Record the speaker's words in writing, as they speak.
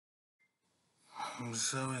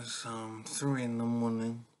So it's 3 in the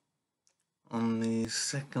morning on the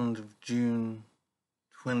 2nd of June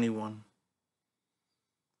 21.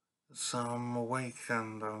 So I'm awake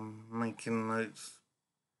and I'm making notes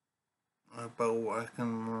about what I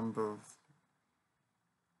can remember of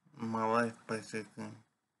my life basically.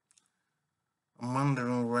 I'm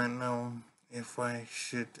wondering right now if I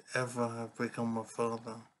should ever have become a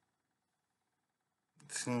father.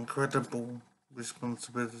 It's an incredible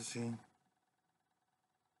responsibility,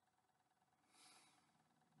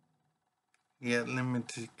 yet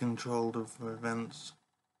limited control of events.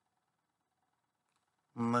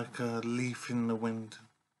 I'm like a leaf in the wind.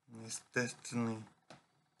 It's destiny.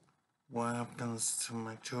 What happens to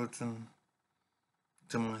my children,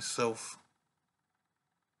 to myself?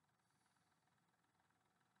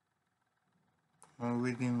 I'm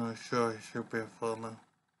really not sure I should be a father.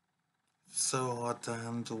 It's so hard to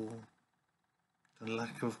handle the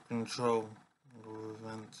lack of control of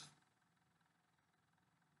events.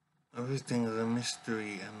 Everything is a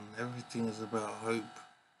mystery and everything is about hope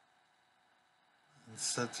and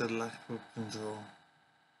such a lack of control.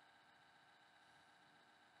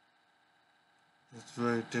 It's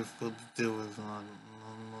very difficult to deal with and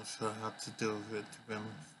I'm not sure how to deal with it, to be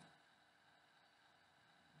honest.